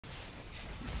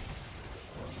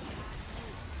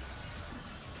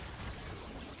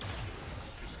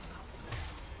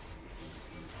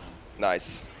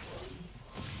Nice.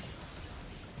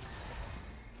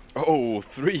 Oh,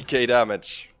 3k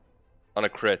damage on a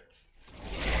crit.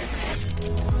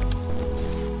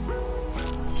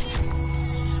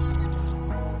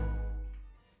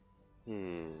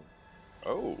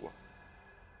 Oh.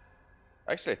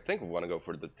 Actually, I think we want to go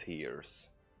for the tiers.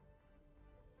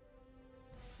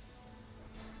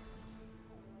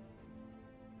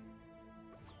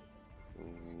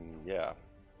 Yeah.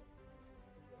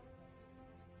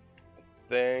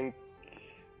 I think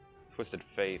Twisted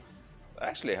Fate.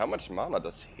 Actually, how much mana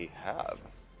does he have?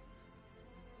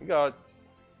 He got...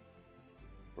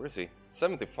 Where is he?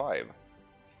 75.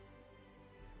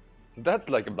 So that's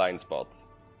like a blind spot.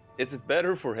 Is it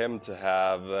better for him to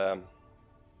have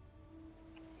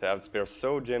Spear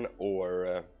Sojin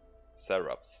or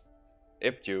Seraphs?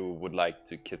 If you would like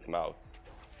to kit him out.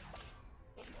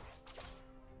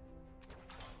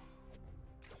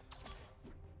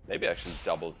 Maybe actually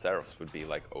double Seraphs would be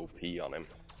like OP on him.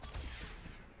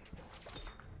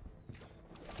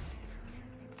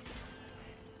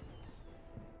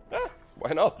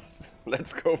 Why not?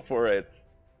 Let's go for it.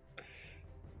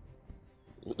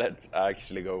 Let's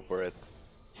actually go for it.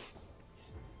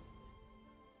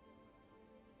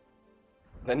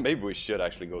 Then maybe we should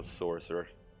actually go Sorcerer.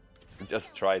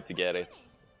 Just try to get it.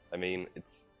 I mean, it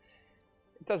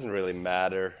doesn't really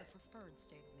matter.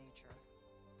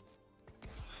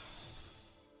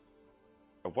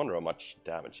 I wonder how much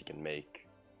damage he can make.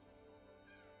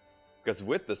 Because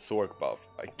with the Sork buff,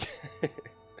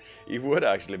 he would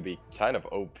actually be kind of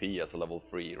OP as a level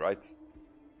 3, right?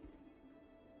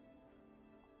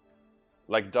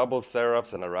 Like double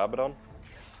Seraphs and a Rabadon.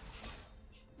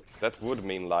 That would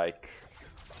mean like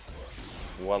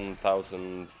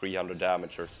 1300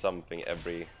 damage or something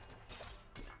every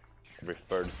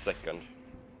third second.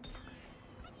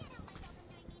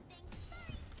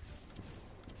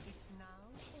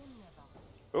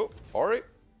 Oh, Ori!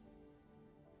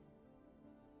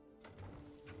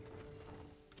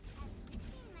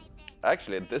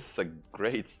 Actually, this is a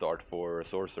great start for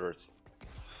sorcerers.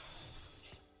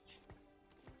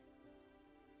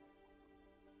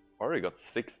 Ori got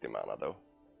 60 mana though.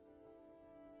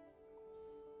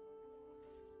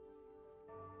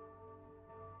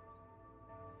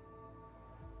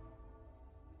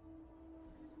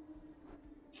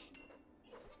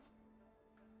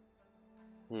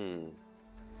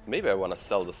 So maybe I want to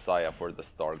sell the Saya for the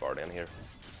Star Guardian here.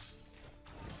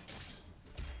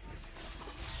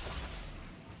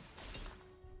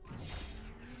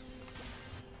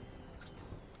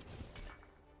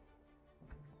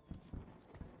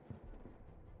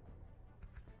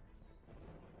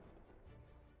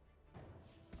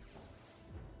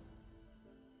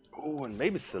 Oh, and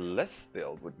maybe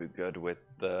Celestial would be good with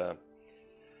the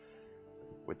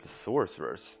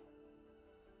sorcerers.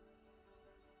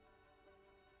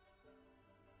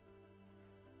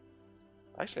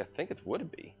 Actually, I think it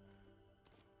would be.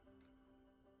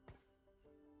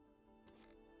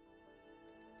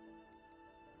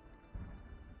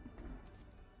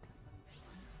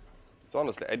 So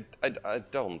honestly, I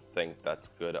don't think that's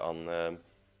good on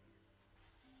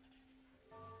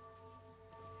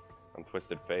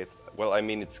Twisted Faith. Well, I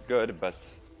mean it's good,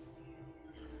 but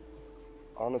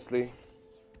honestly,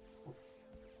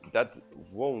 that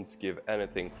won't give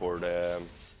anything for the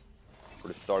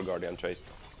Star Guardian trait.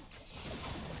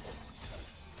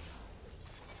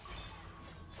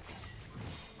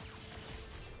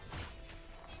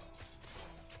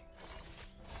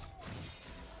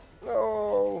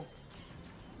 No.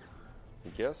 I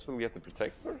guess we'll get the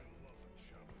Protector.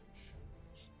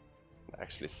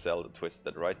 Actually, sell the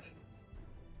Twisted, right?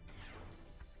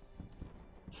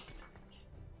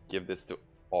 Give this to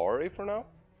Ori for now.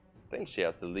 I think she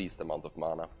has the least amount of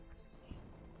mana.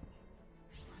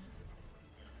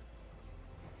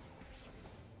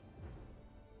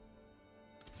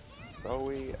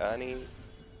 Zoe, Annie.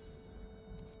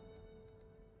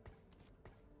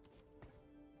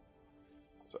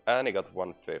 So Annie got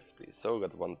 150, Zoe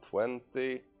got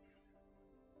 120.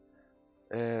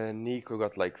 Nico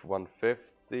got like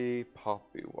 150,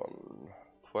 Poppy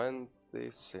 120,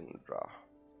 Syndra.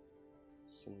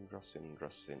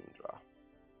 Syndra.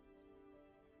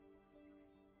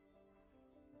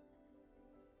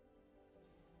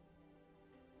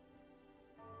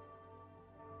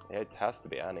 Yeah, it has to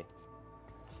be Annie.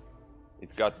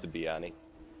 It got to be Annie.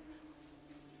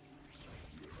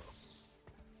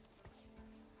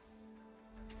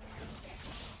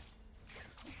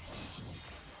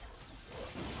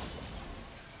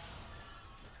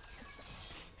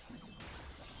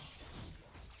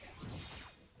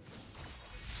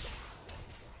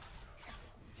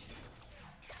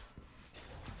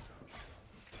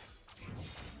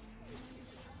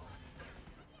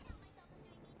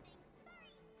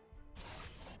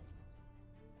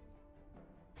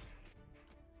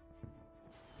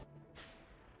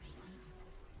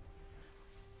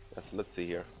 So let's see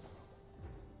here.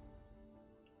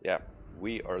 Yeah,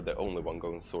 we are the only one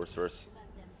going sorcerers.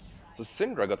 So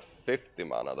Syndra got 50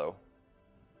 mana though.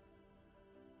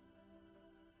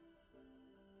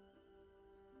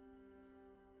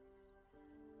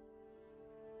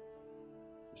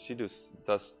 She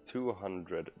does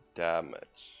 200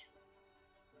 damage.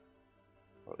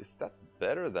 Well, is that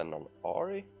better than on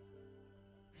Ahri?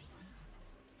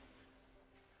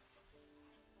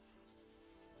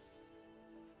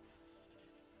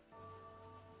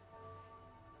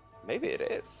 Maybe it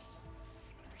is.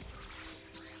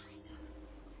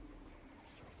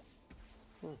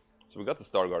 So we got the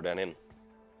Star Guardian in.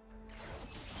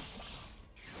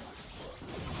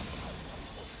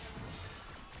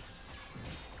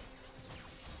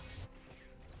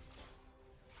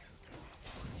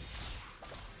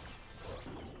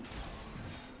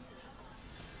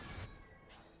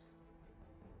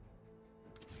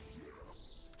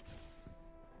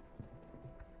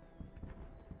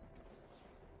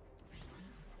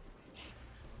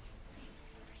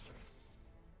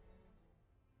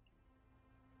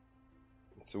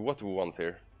 So what do we want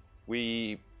here?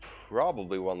 We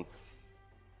probably want,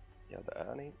 yeah, the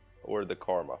Annie or the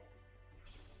Karma.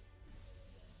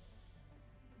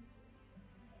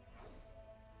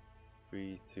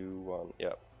 Three, two, one,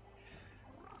 yeah.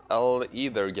 I'll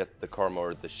either get the Karma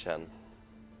or the Shen.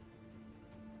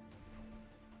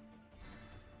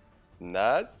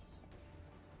 Nice.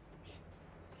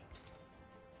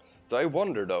 So I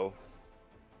wonder though,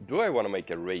 do I want to make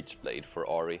a Rage Blade for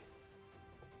Ahri?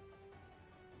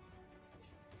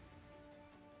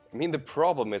 I mean, the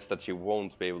problem is that she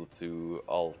won't be able to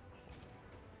ult.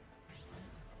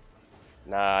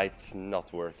 Nah, it's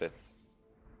not worth it.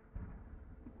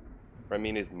 I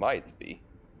mean, it might be.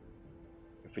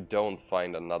 If we don't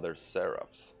find another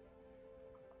Seraphs.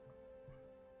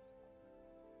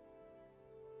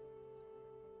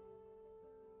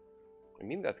 I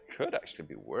mean, that could actually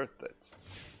be worth it.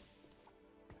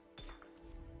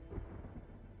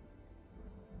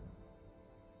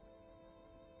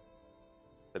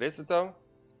 But is it though?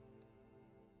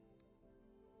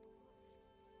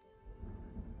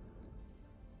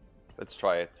 Let's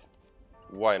try it.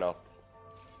 Why not?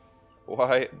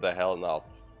 Why the hell not?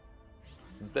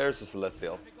 So there's a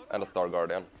Celestial and a Star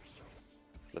Guardian.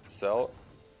 So let's sell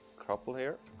a couple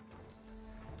here.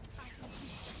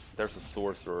 There's a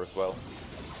Sorcerer as well.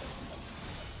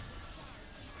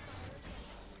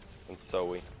 And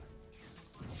Zoe.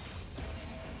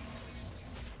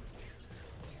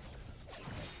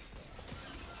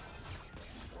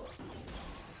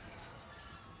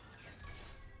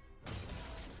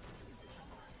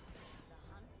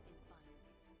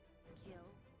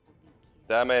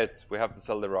 Damn it, we have to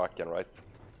sell the Rakan, right?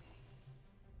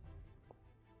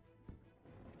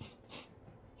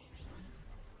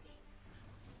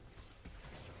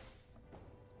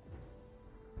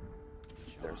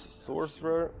 There's a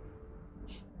Sorcerer.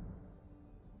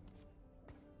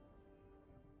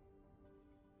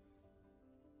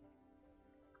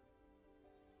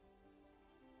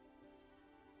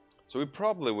 So we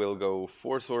probably will go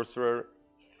 4 Sorcerer,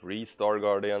 3 Star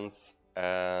Guardians,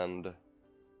 and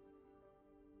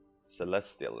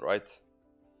Celestial, right?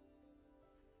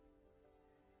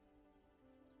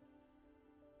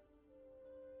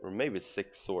 Or maybe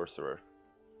 6 Sorcerer.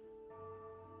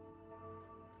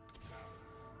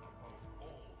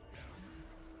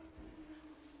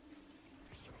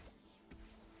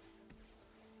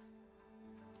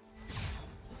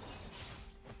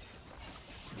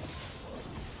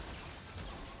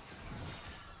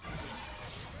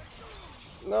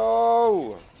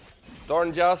 No!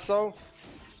 Darn Jasso.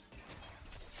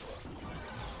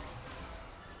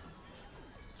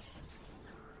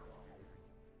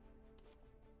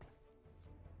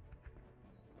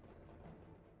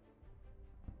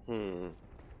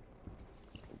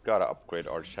 Gotta upgrade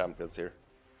our champions here.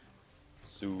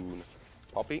 Soon.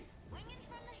 Poppy.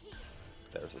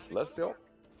 There's a Celestial.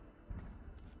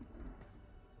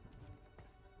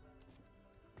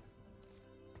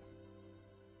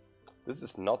 This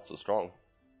is not so strong.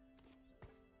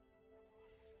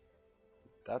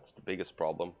 That's the biggest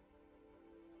problem.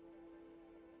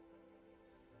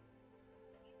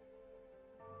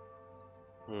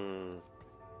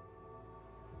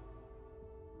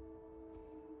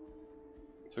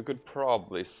 So we could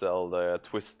probably sell the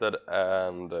Twisted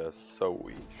and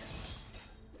Zoe.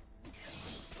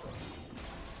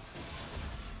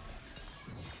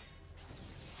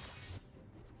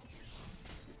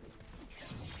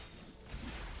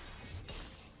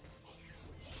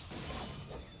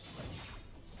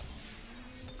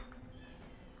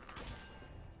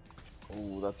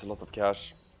 Oh, that's a lot of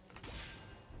cash.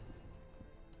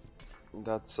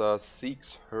 That's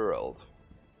Seek's Herald.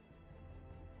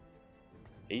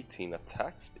 18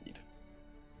 attack speed.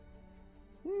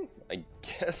 I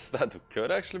guess that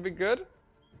could actually be good.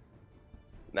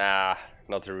 Nah,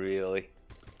 not really.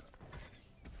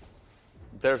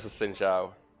 There's a Xin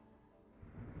Zhao.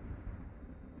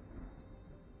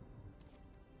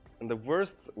 And the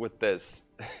worst with this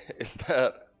is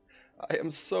that I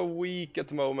am so weak at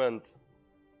the moment.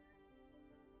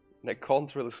 And I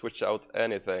can't really switch out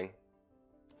anything.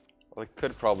 Well, I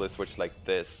could probably switch like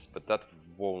this, but that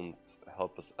won't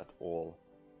help us at all.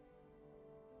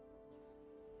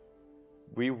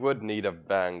 We would need a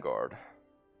Vanguard.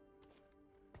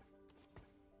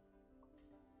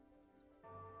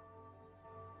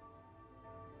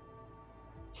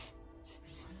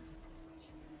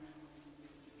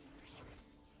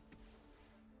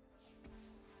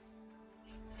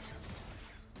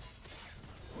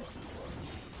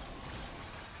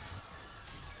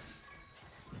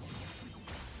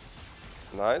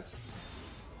 Nice.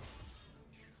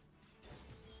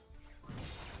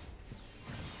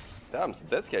 Damn, so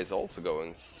this guy's also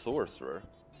going Sorcerer.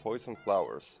 Poison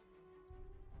Flowers.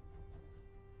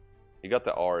 He got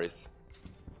the Aries.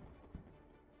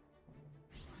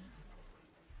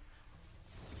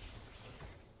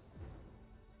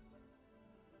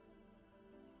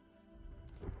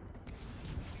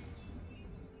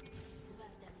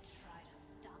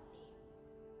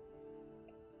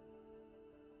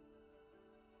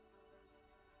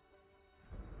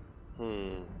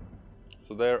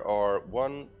 So there are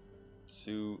 1,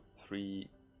 2, 3.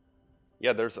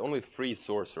 Yeah, there's only 3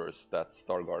 sorcerers that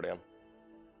Star Guardian.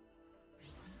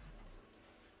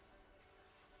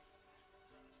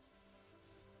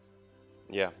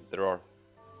 Yeah, there are.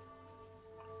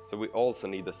 So we also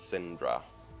need a Syndra.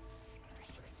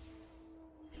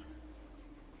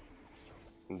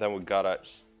 And then we gotta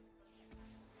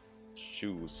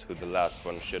choose who the last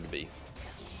one should be.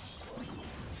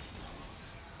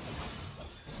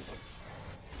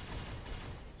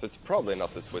 So it's probably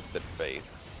not the Twisted Fate.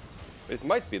 It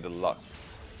might be the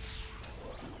Lux.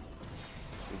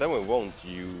 And then we won't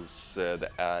use the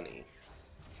Annie.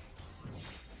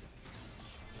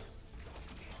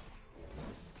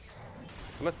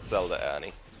 So let's sell the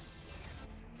Annie.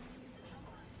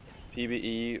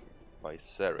 PvE by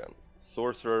Sarian.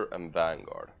 Sorcerer and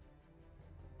Vanguard.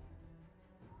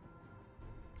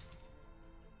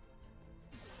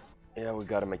 Yeah, we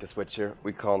gotta make a switch here.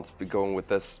 We can't be going with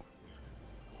this.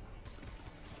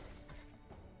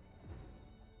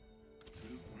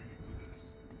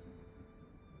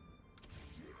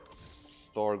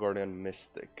 Star Guardian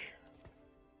Mystic.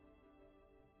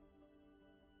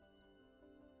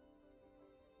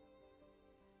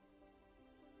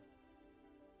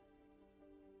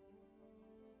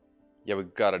 Yeah, we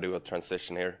gotta do a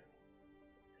transition here.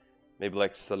 Maybe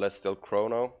like Celestial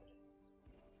Chrono.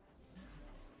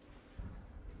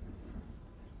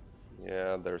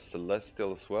 Yeah, there's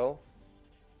Celestial as well.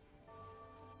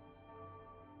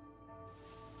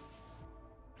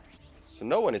 So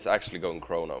no one is actually going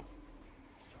Chrono.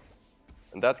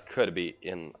 And that could be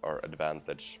in our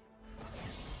advantage.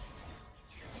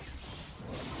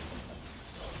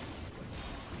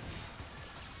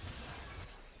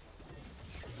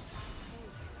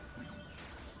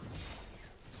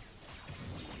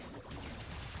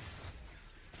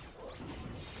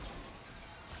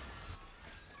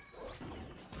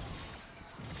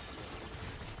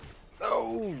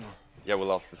 Oh! Yeah, we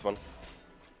lost this one.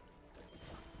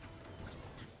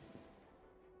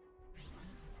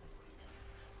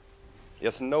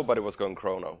 Yes, nobody was going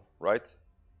Chrono, right?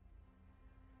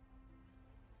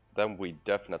 Then we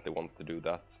definitely want to do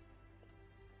that.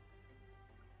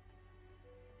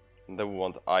 And then we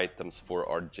want items for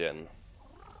our Jhin.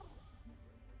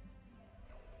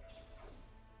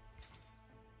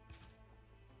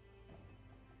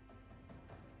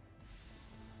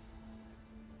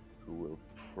 Who will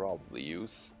probably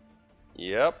use.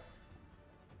 Yep.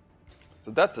 So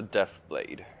that's a Death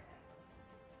Blade.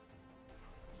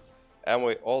 And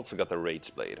we also got the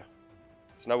Rage Blade.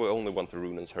 So now we only want the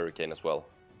Runan's Hurricane as well.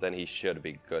 Then he should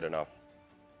be good enough.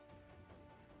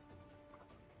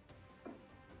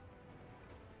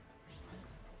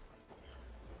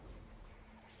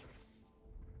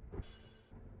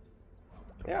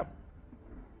 Yeah.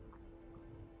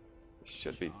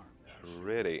 Should be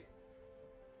pretty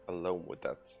alone with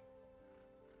that.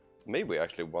 So maybe we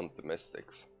actually want the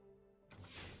Mystics.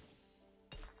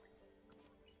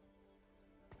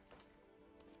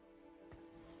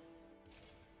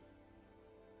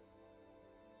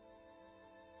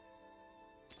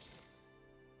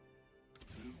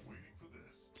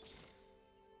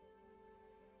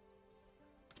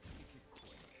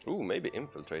 Ooh, maybe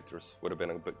infiltrators would have been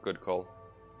a good call.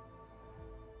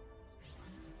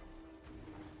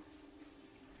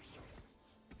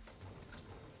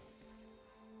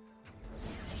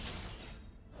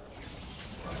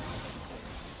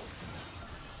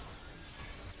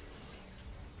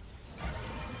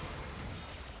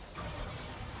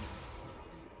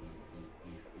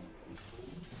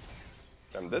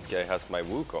 And this guy has my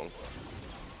Wukong.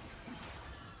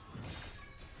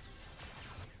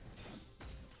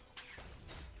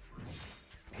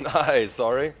 Nice,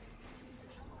 sorry.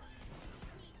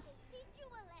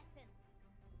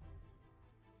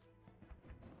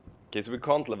 Okay, so we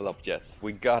can't level up yet.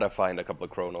 We gotta find a couple of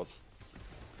chronos.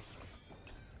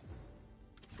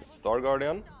 Star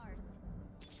Guardian.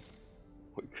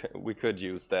 We could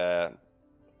use the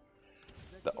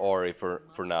Ori for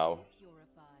now.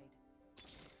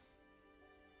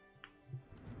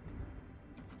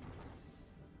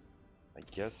 I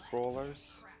guess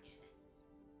brawlers.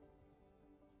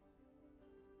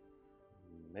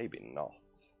 Maybe not.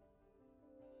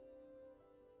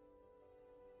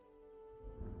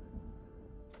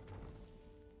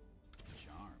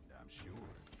 Charmed, I'm sure.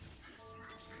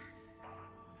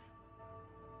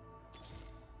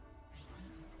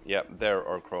 Yeah, there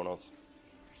are chronos.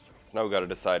 So now we gotta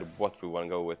decide what we want to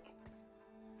go with.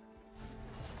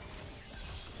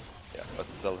 Yeah,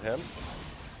 let's sell him.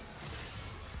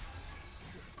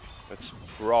 Let's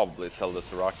probably sell the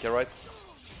Soraka, right?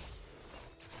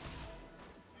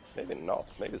 Maybe not,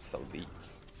 maybe sell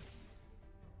these.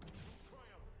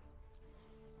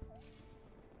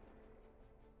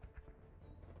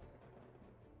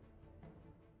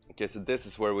 Okay, so this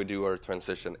is where we do our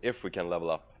transition, if we can level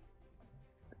up.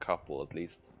 A couple at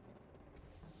least.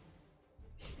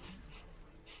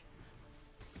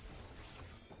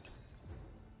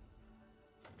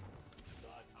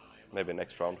 Maybe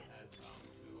next round.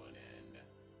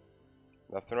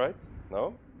 Nothing, right?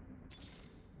 No?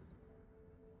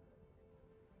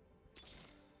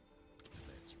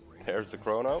 There's a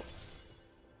chrono.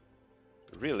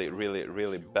 Really, really,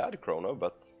 really bad chrono,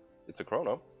 but it's a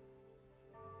chrono.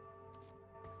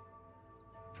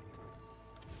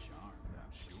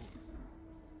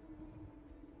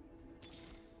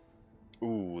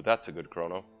 Ooh, that's a good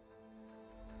chrono.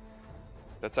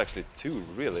 That's actually two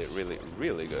really, really,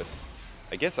 really good.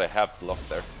 I guess I have to lock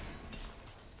there.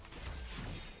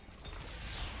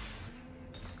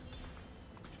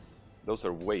 Those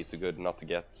are way too good not to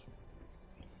get.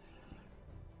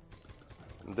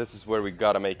 And this is where we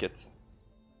gotta make it.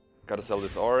 Gotta sell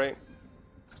this Ori.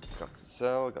 Got to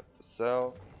sell, got to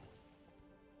sell.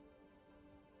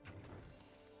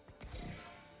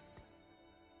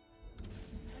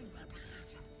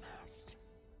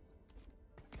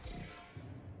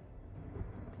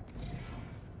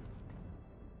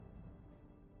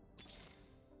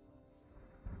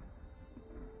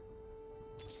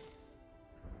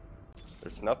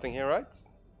 There's nothing here, right?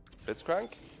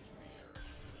 Blitzcrank.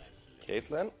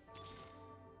 Caitlyn.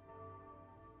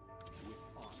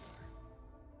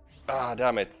 Ah,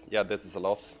 damn it. Yeah, this is a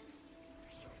loss.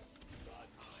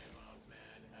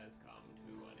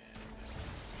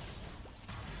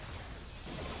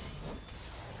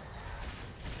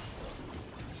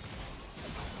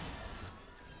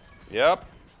 Yep,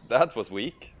 that was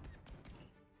weak.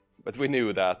 But we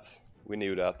knew that. We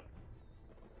knew that.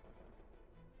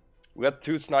 We had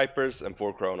 2 snipers and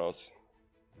 4 chronos.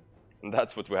 And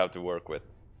that's what we have to work with.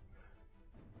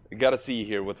 We gotta see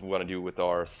here what we want to do with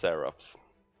our Seraphs.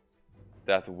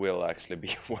 That will actually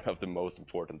be one of the most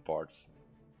important parts.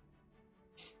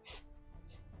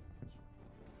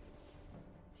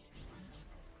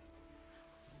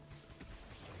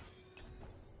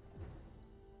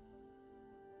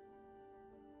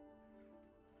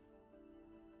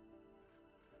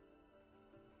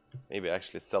 Maybe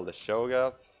actually sell the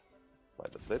Shogath. Buy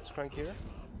the Blitzcrank here.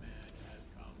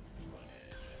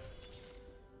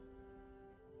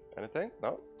 Anything?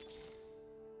 No?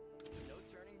 No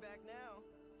turning back now.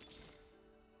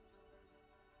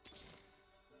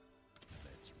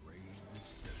 Let's raise the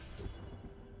stakes.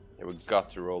 Yeah, we got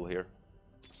to roll here.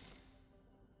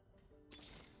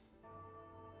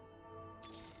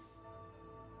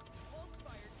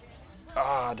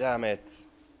 Ah, damn it.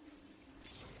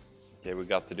 Okay, we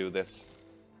got to do this.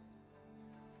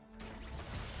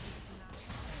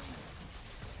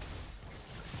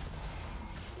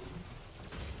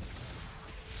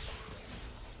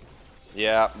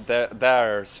 Yeah,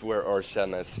 there's where our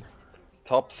Shen is.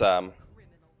 Top Sam.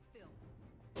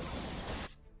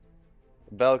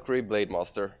 Valkyrie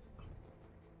Blademaster.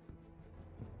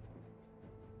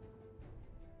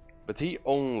 But he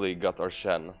only got our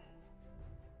Shen.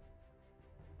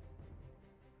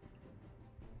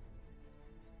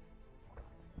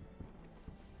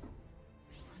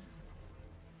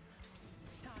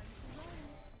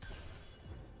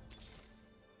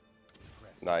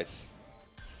 Nice.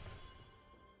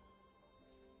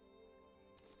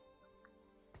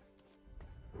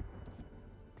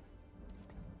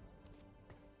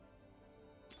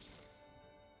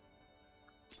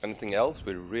 Anything else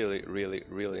we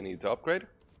really need to upgrade?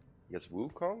 I guess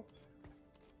Wukong?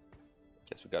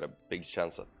 Guess we got a big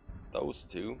chance at those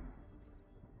two.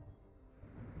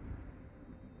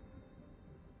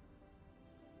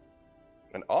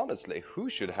 And honestly, who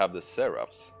should have the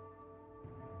Seraphs?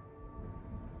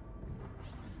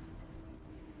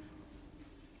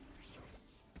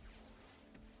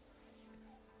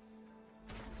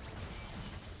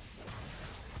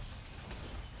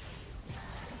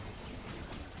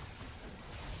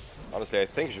 Honestly, I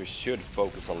think we should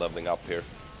focus on leveling up here.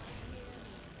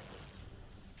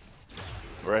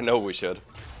 Or I know we should.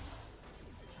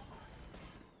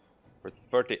 We're at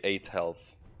 38 health.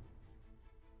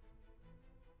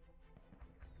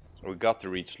 We got to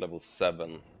reach level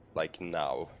 7, like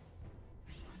now.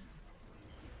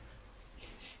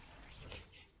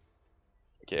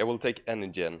 Okay, I will take any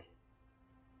Jhin.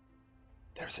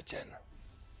 There's a Jhin.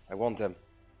 I want him.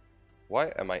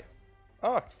 Why am I...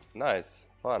 Oh, nice.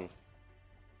 Fun.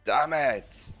 Damn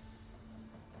it!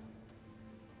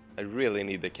 I really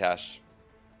need the cash.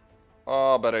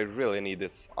 Oh, but I really need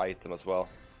this item as well.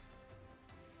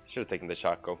 Should have taken the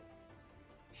Shaco.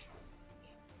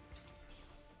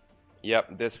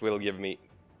 Yep, this will give me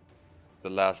the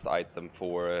last item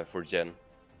for Jhin.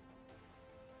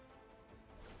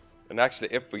 And actually,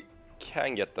 if we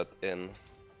can get that in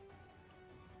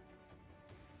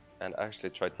and actually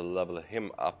try to level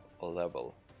him up a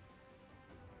level,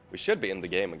 we should be in the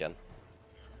game again.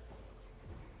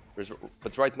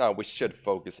 But right now we should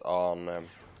focus on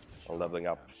leveling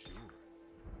up.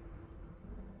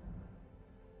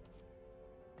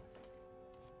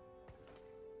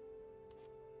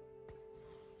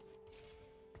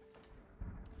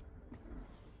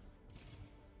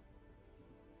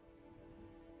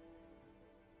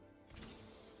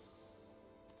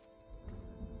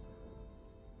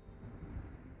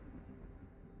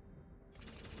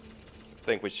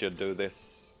 I think we should do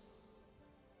this.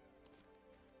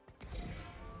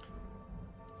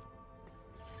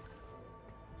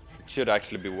 It should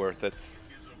actually be worth it.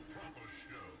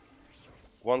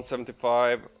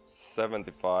 175,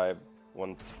 75,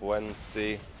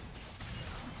 120.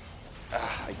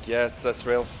 I guess that's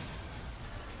real.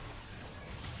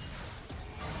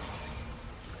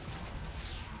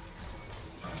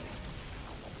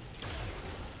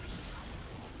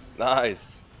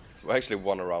 Nice. So we actually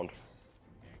won a round.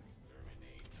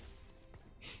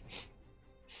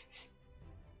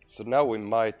 So now we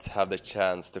might have the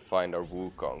chance to find our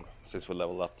Wukong, since we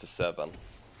level up to 7.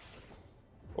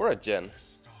 Or a Jhin.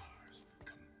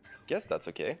 Guess that's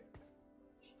okay.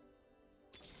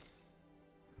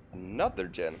 Another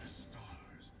Jhin.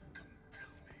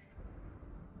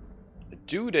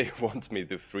 Do they want me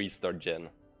to 3-star Jhin?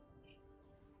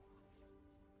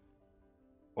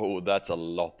 Oh, that's a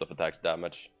lot of attack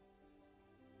damage.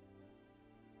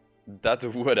 That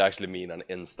would actually mean an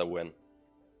insta win.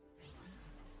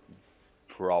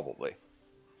 Probably,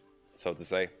 so to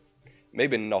say.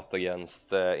 Maybe not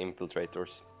against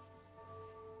infiltrators.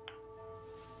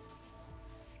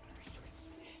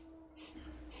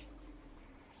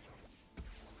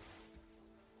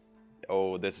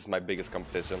 Oh, this is my biggest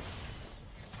competition.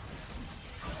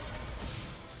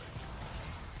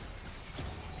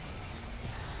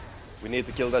 We need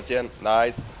to kill that Jhin.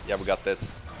 Nice. Yeah, we got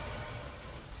this.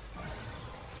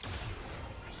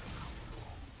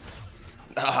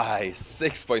 Nice!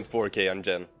 6.4k on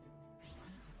Jhin.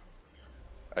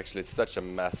 Actually, such a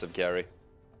massive carry.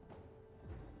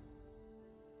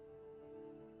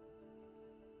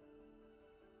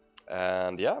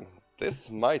 And yeah, this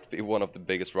might be one of the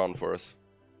biggest run for us.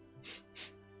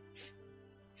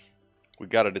 We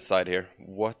gotta decide here.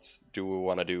 What do we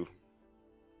want to do?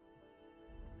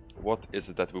 What is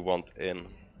it that we want in?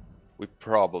 We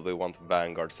probably want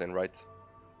Vanguards in, right?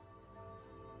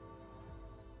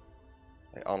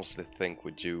 I honestly think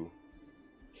we do.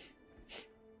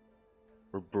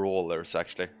 Or Brawlers,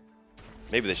 actually.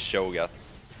 Maybe the Shogat.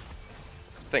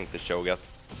 I think the Shogat.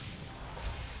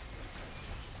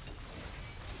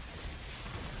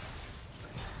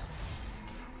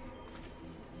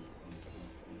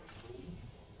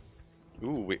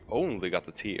 Ooh, we only got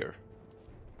a tier.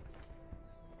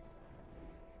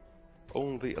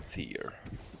 Only a tier.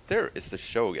 There is the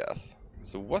Shogat.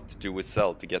 So what do we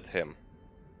sell to get him?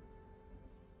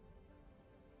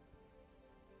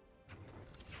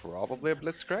 Probably a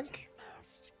Blitzcrank.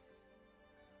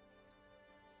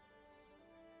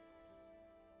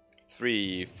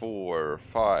 Three, 4,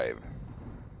 5,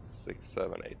 6,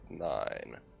 7, 8,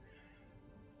 9.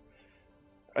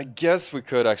 I guess we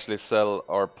could actually sell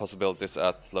our possibilities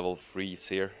at level 3s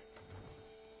here.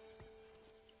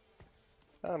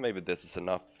 Maybe this is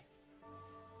enough.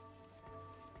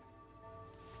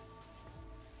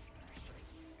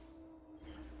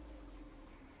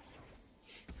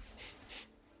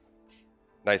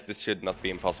 Nice, this should not be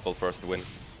impossible for us to win.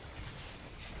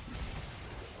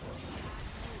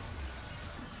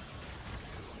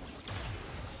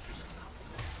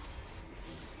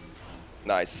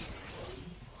 Nice.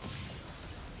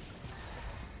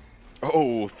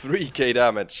 Oh, 3k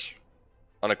damage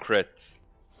on a crit.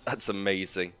 That's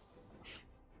amazing.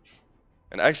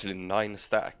 And actually 9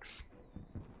 stacks.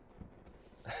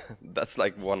 That's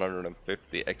like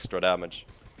 150 extra damage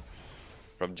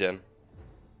from Jhin.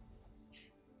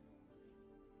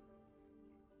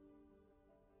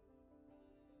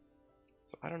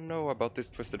 So I don't know about this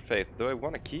Twisted Fate. Do I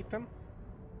want to keep him?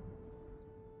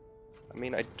 I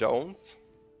mean, I don't.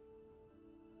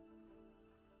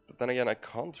 But then again, I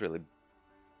can't really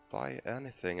buy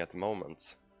anything at the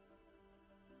moment.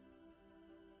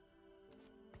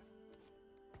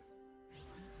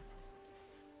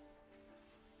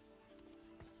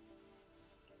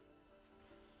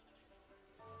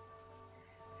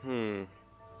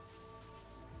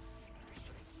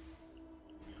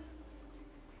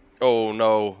 Oh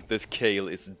no, this Kale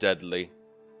is deadly.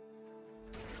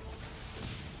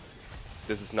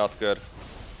 This is not good.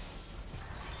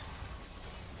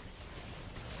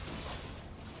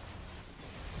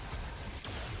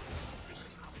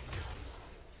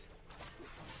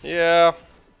 Yeah.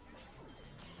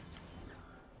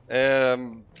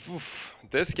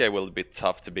 This guy will be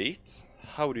tough to beat.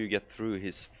 How do you get through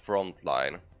his front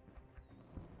line?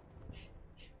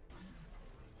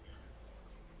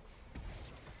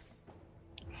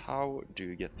 How do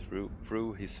you get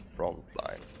through his front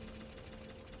line?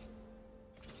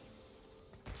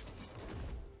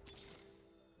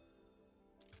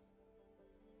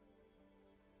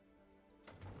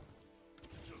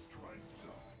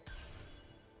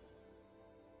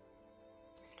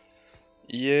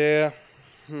 Yeah.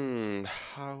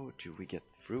 How do we get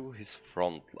through his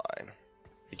front line?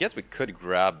 I guess we could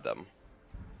grab them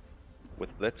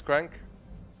with Blitzcrank.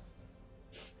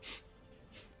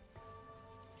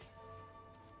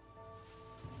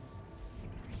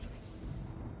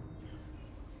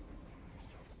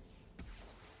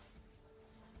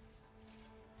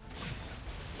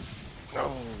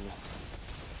 No.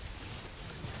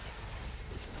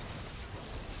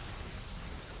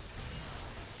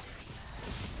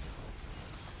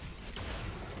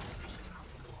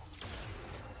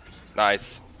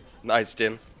 Nice. Nice,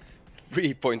 Jhin.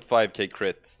 3.5k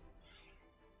crit.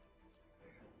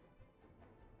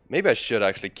 Maybe I should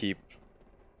actually keep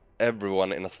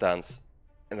everyone in a stance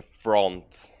in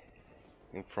front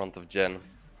of Jhin,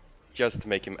 just to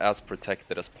make him as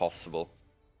protected as possible.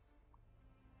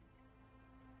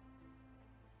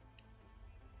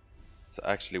 So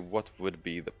actually, what would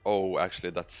be the... Oh,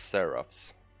 actually that's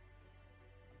Seraphs.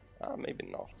 Maybe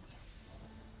not.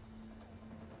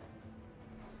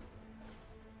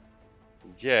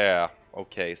 Yeah,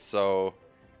 okay, so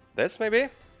this maybe?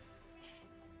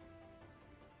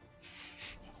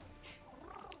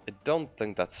 I don't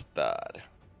think that's bad.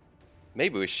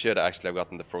 Maybe we should actually have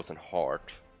gotten the Frozen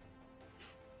Heart.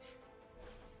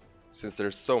 Since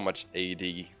there's so much AD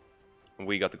and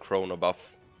we got the chrono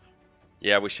buff.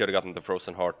 Yeah, we should have gotten the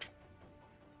Frozen Heart.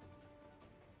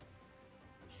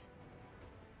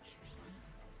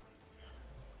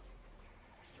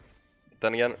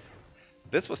 Then again,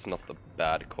 this was not a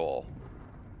bad call.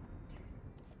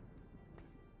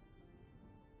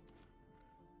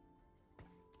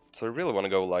 So I really want to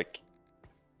go like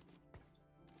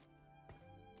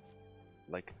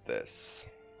this.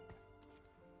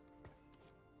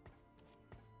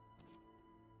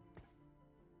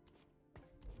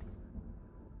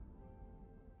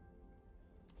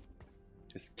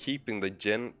 Just keeping the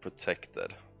Jhin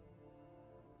protected.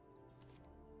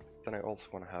 Then I also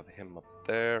want to have him up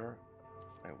there.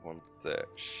 I want the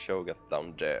Shogat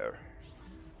down there.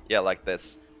 Yeah, like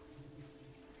this.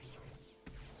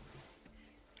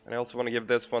 And I also want to give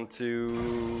this one to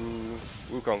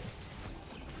Wukong.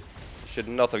 Should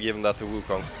not have given that to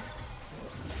Wukong.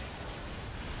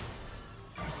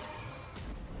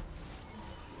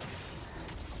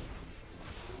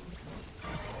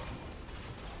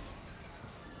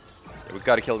 Yeah, we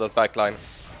gotta kill that backline.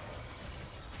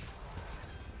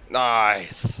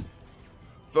 Nice!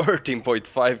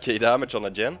 13.5k damage on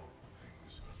a Jhin.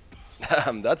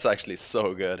 Damn, that's actually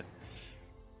so good.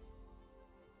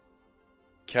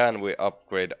 Can we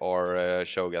upgrade our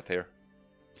Shogat here?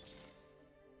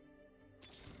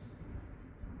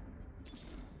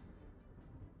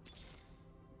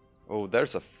 Oh,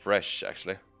 there's a fresh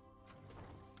actually.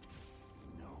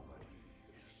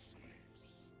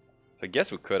 So I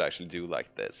guess we could actually do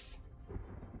like this.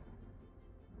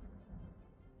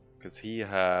 Because he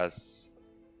has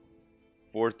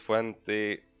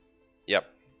 420. Yep.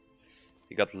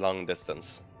 He got long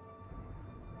distance.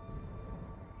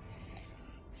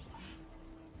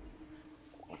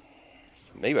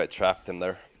 Maybe I trapped him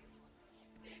there.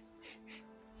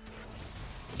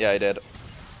 Yeah, I did.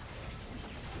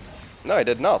 No, I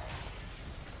did not.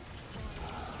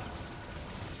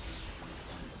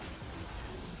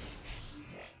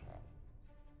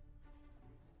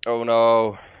 Oh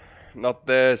no, not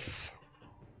this.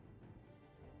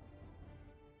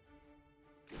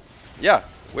 Yeah,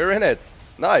 we're in it.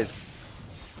 Nice.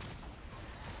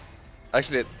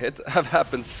 Actually, it have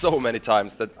happened so many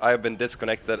times that I have been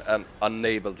disconnected and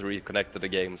unable to reconnect to the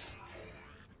games.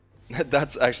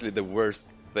 That's actually the worst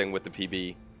thing with the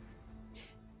PB.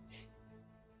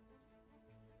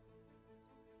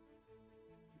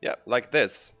 Yeah, like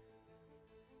this.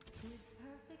 With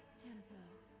perfect tempo.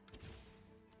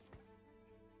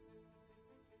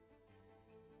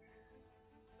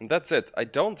 And that's it. I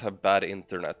don't have bad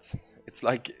internet. It's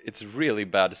like, it's really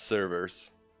bad servers.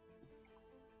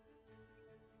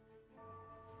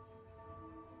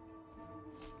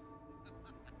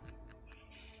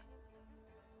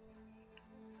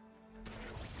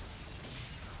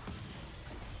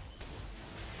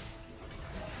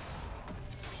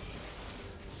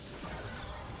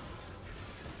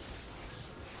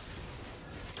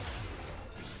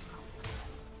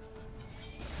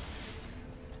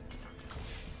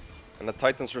 And the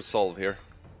Titan's Resolve here.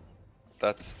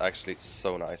 That's actually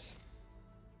so nice.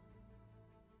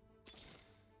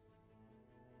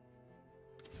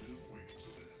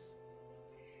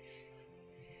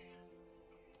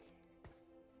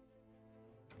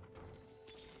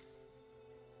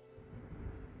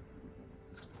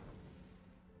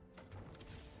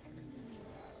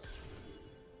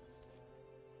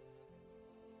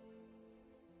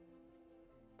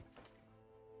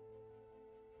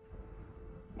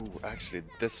 Ooh, actually,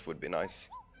 this would be nice.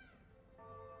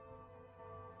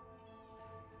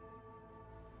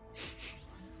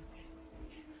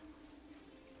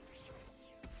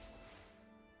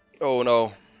 Oh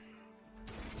no.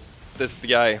 This is the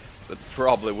guy that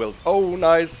probably will. Oh,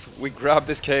 nice. We grab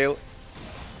this Kale.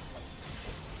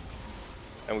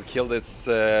 And we kill this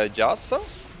Yasuo.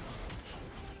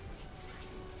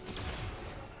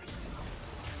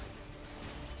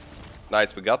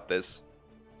 Nice, we got this.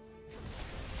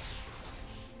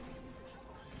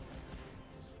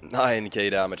 9k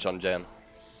damage on Jhin.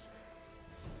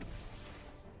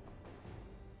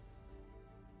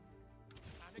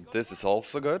 This is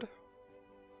also good.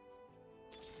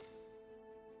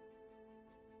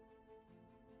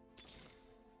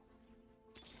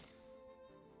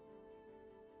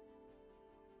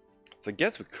 So I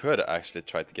guess we could actually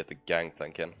try to get the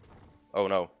Gangplank in. Oh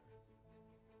no.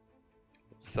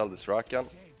 Let's sell this Rakan. Dead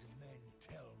men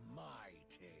tell my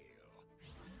tale.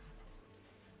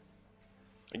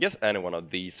 I guess any one of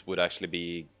these would actually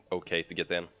be okay to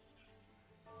get in.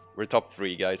 We're top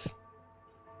 3, guys.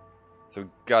 So we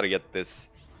gotta get this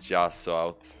Yasuo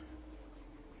out.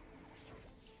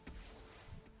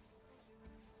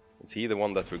 Is he the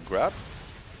one that we grab?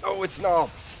 Oh, it's not!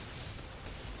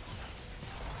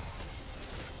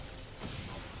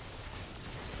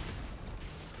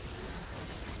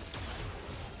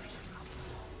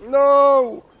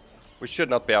 No! We should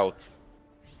not be out.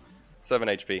 7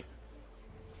 HP.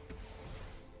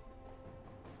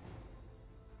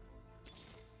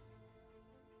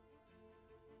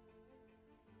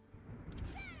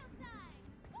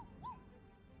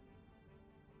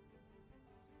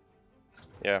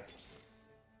 Yeah.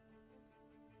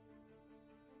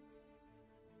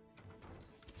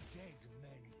 Dead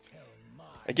men tell my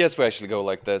I guess we actually go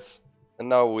like this. And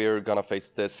now we're gonna face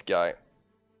this guy.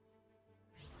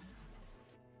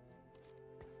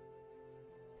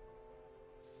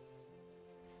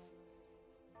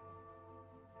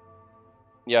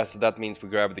 Yeah, so that means we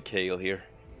grab the Kale here.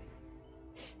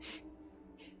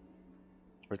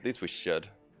 Or at least we should.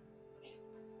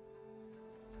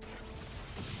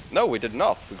 No, we did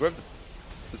not. We grabbed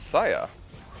the Saya.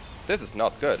 This is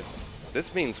not good.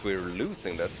 This means we're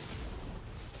losing this.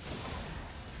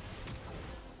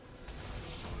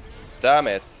 Damn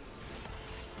it.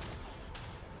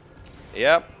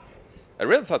 Yeah. I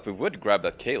really thought we would grab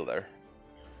that Kale there.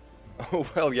 Oh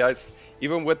well, guys.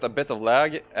 Even with a bit of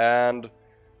lag and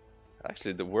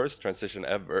actually the worst transition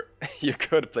ever, you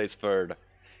could place third.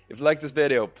 If you like this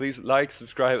video, please like,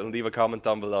 subscribe and leave a comment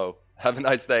down below. Have a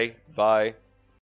nice day. Bye.